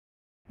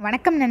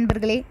வணக்கம்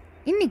நண்பர்களே.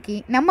 இன்னைக்கு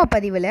நம்ம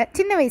பதிவில்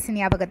சின்ன வயசு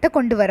ஞாபகத்தை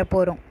கொண்டு வர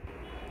போகிறோம்.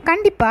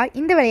 கண்டிப்பாக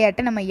இந்த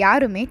விளையாட்டை நம்ம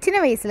யாருமே சின்ன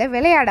வயசில்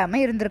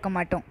விளையாடாமல் இருந்திருக்க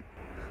மாட்டோம்.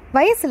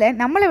 வயசில்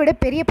நம்மளை விட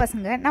பெரிய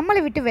பசங்க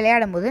நம்மளை விட்டு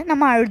விளையாடும் போது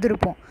நம்ம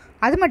அழுதுருப்போம்.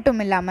 அது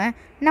மட்டும் இல்லாமல்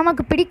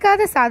நமக்கு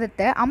பிடிக்காத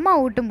சாதத்தை அம்மா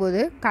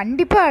ஊட்டும்போது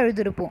கண்டிப்பாக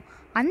அழுதுருப்போம்.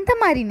 அந்த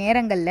மாதிரி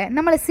நேரங்களில்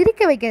நம்மளை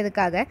சிரிக்க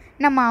வைக்கிறதுக்காக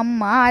நம்ம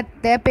அம்மா,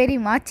 அத்தை,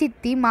 பெரியம்மா,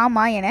 சித்தி,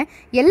 மாமா என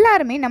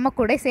எல்லாருமே நம்ம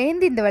கூட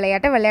சேர்ந்து இந்த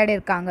விளையாட்டை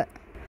விளையாடிருக்காங்க.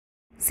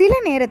 சில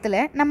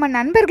நேரத்தில் நம்ம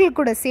நண்பர்கள்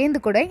கூட சேர்ந்து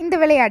கூட இந்த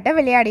விளையாட்டை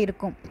விளையாடி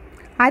இருக்கோம்.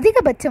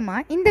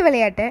 அதிகபட்சமாக இந்த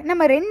விளையாட்டை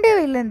நம்ம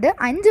 2லேருந்து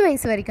 5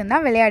 வயசு வரைக்கும்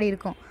தான் விளையாடி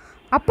இருக்கோம்.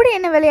 அப்படி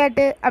என்ன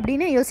விளையாட்டு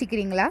அப்படின்னு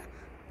யோசிக்கிறீங்களா?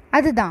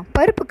 அதுதான்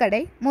பருப்பு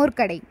கடை,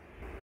 மோர்க்கடை.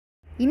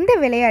 இந்த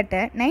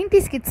விளையாட்டை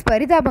 90s கிட்ஸ்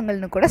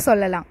பரிதாபங்கள்னு கூட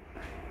சொல்லலாம்.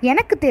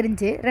 எனக்கு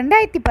தெரிஞ்சு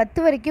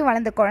 2010 வரைக்கும்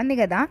வளர்ந்த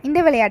குழந்தைங்க தான் இந்த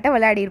விளையாட்டை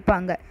விளையாடி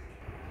இருப்பாங்க.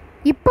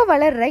 இப்போ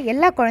வளர்கிற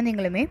எல்லா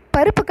குழந்தைங்களுமே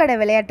பருப்பு கடை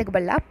விளையாட்டுக்கு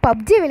பதிலாக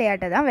பப்ஜி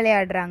விளையாட்டை தான்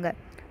விளையாடுறாங்க.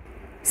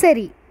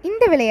 சரி,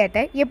 இந்த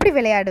விளையாட்டை எப்படி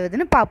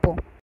விளையாடுவதுன்னு பார்ப்போம்.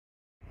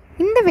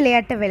 இந்த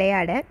விளையாட்டை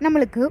விளையாட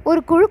நம்மளுக்கு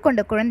ஒரு குழு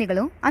கொண்ட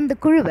குழந்தைகளும் அந்த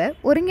குழுவை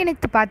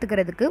ஒருங்கிணைத்து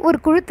பார்த்துக்கிறதுக்கு ஒரு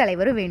குழு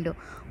தலைவர் வேண்டும்.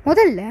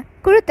 முதல்ல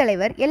குழு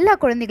தலைவர் எல்லா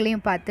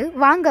குழந்தைகளையும் பார்த்து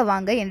வாங்க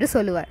வாங்க என்று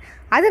சொல்லுவார்.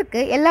 அதற்கு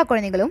எல்லா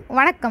குழந்தைகளும்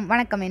வணக்கம்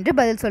வணக்கம் என்று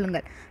பதில்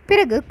சொல்லுங்கள்.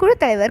 பிறகு குழு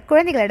தலைவர்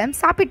குழந்தைகளிடம்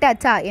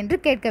சாப்பிட்டாச்சா என்று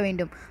கேட்க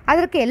வேண்டும்.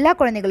 அதற்கு எல்லா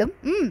குழந்தைகளும்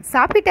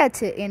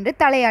சாப்பிட்டாச்சு என்று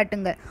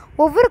தலையாட்டுங்கள்.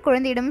 ஒவ்வொரு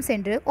குழந்தையிடமும்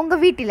சென்று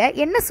உங்கள் வீட்டில்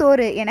என்ன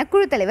சோறு என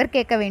குழு தலைவர்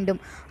கேட்க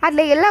வேண்டும்.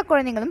 அதில் எல்லா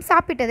குழந்தைகளும்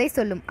சாப்பிட்டதை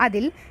சொல்லும்.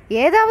 அதில்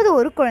ஏதாவது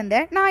ஒரு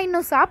குழந்தை நான்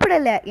இன்னும்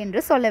சாப்பிடலை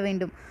என்று சொல்ல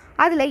வேண்டும்.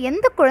 அதில்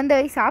எந்த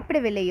குழந்தை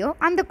சாப்பிடவில்லையோ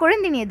அந்த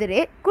குழந்தையின்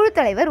எதிரே குழு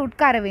தலைவர்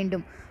உட்கார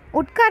வேண்டும்.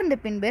 உட்கார்ந்த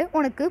பின்பு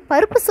உனக்கு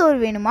பருப்பு சோறு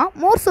வேணுமா,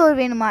 மோர் சோறு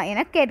வேணுமா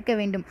என கேட்க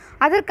வேண்டும்.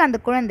 அதற்கு அந்த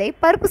குழந்தை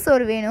பருப்பு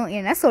சோறு வேணும்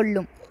என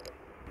சொல்லும்.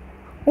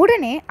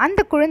 உடனே அந்த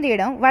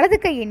குழந்தையிடம் வலது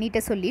கையை நீட்ட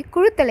சொல்லி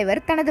குழு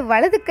தலைவர் தனது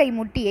வலது கை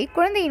முட்டியை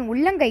குழந்தையின்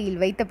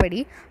உள்ளங்கையில் வைத்தபடி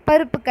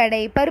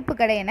பருப்பு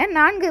கடை என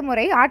 4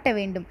 முறை ஆட்ட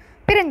வேண்டும்.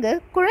 பிறகு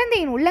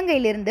குழந்தையின்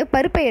உள்ளங்கையிலிருந்து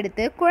பருப்பை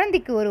எடுத்து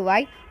குழந்தைக்கு ஒரு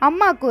வாய்,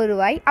 அம்மாவுக்கு ஒரு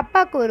வாய்,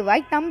 அப்பாவுக்கு ஒரு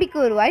வாய், தம்பிக்கு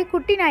ஒரு வாய்,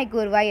 குட்டி நாய்க்கு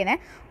ஒரு வாய் என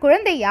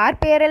குழந்தை யார்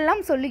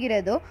பெயரெல்லாம்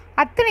சொல்லுகிறதோ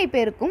அத்தனை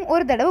பேருக்கும்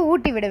ஒரு தடவை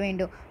ஊட்டிவிட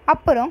வேண்டும்.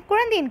 அப்புறம்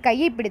குழந்தையின்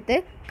கையை பிடித்து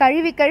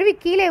கழுவி கழுவி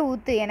கீழே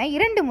ஊத்து என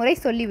 2 முறை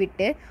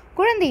சொல்லிவிட்டு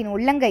குழந்தையின்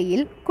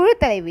உள்ளங்கையில் குழு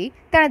தலைவி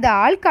தனது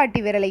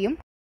ஆள்காட்டி விரலையும்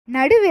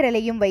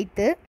நடுவிரலையும்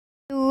வைத்து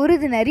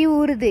ஊறுது நரி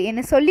ஊறுது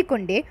என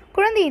சொல்லிக்கொண்டே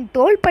குழந்தையின்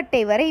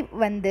தோள்பட்டை வரை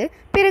வந்து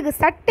பிறகு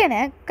சட்டென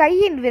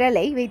கையின்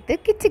விரலை வைத்து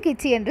கிச்சு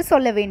கிச்சு என்று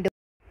சொல்ல வேண்டும்.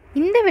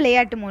 இந்த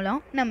விளையாட்டு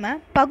மூலம் நம்ம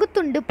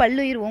பகுத்துண்டு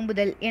பல்லுயிர்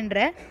ஓம்புதல்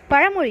என்ற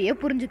பழமொழியை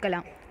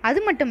புரிஞ்சுக்கலாம். அது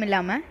மட்டும்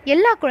இல்லாமல்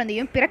எல்லா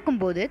குழந்தையும்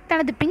பிறக்கும்போது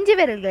தனது பிஞ்சு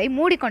விரல்களை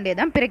மூடிக்கொண்டே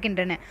தான்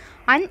பிறக்கின்றன.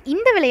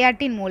 இந்த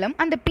விளையாட்டின் மூலம்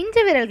அந்த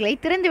பிஞ்சு விரல்களை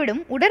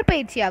திறந்துவிடும்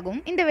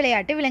உடற்பயிற்சியாகவும் இந்த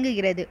விளையாட்டு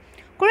விளங்குகிறது.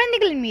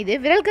 குழந்தைகளின் மீது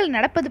விரல்கள்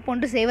நடப்பது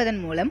போன்று செய்வதன்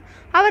மூலம்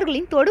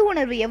அவர்களின் தொடு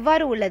உணர்வு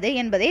எவ்வாறு உள்ளது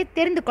என்பதை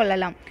தெரிந்து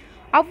கொள்ளலாம்.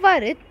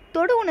 அவ்வாறு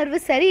தொடு உணர்வு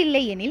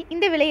சரியில்லை எனில்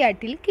இந்த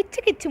விளையாட்டில்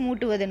கிச்சு கிச்சு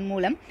மூட்டுவதன்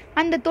மூலம்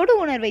அந்த தொடு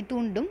உணர்வை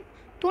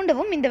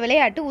தூண்டவும் இந்த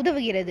விளையாட்டு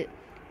உதவுகிறது.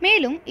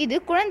 மேலும் இது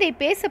குழந்தை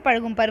பேச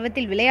பழகும்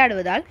பருவத்தில்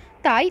விளையாடுவதால்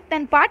தாய்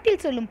தன்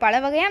பாட்டில் சொல்லும் பல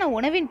வகையான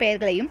உணவின்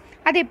பெயர்களையும்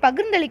அதை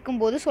பகிர்ந்தளிக்கும்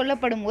போது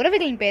சொல்லப்படும்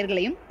உறவுகளின்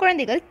பெயர்களையும்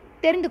குழந்தைகள்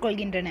தெரிந்து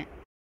கொள்கின்றன.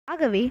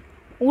 ஆகவே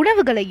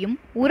உணவுகளையும்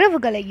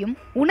உறவுகளையும்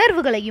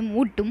உணர்வுகளையும்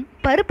ஊட்டும்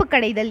பருப்பு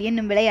கடைதல்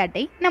என்னும்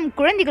விளையாட்டை நம்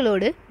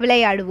குழந்தைகளோடு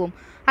விளையாடுவோம்.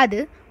 அது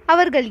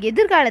அவர்கள்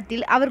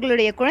எதிர்காலத்தில்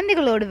அவர்களுடைய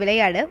குழந்தைகளோடு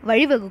விளையாட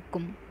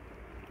வழிவகுக்கும்.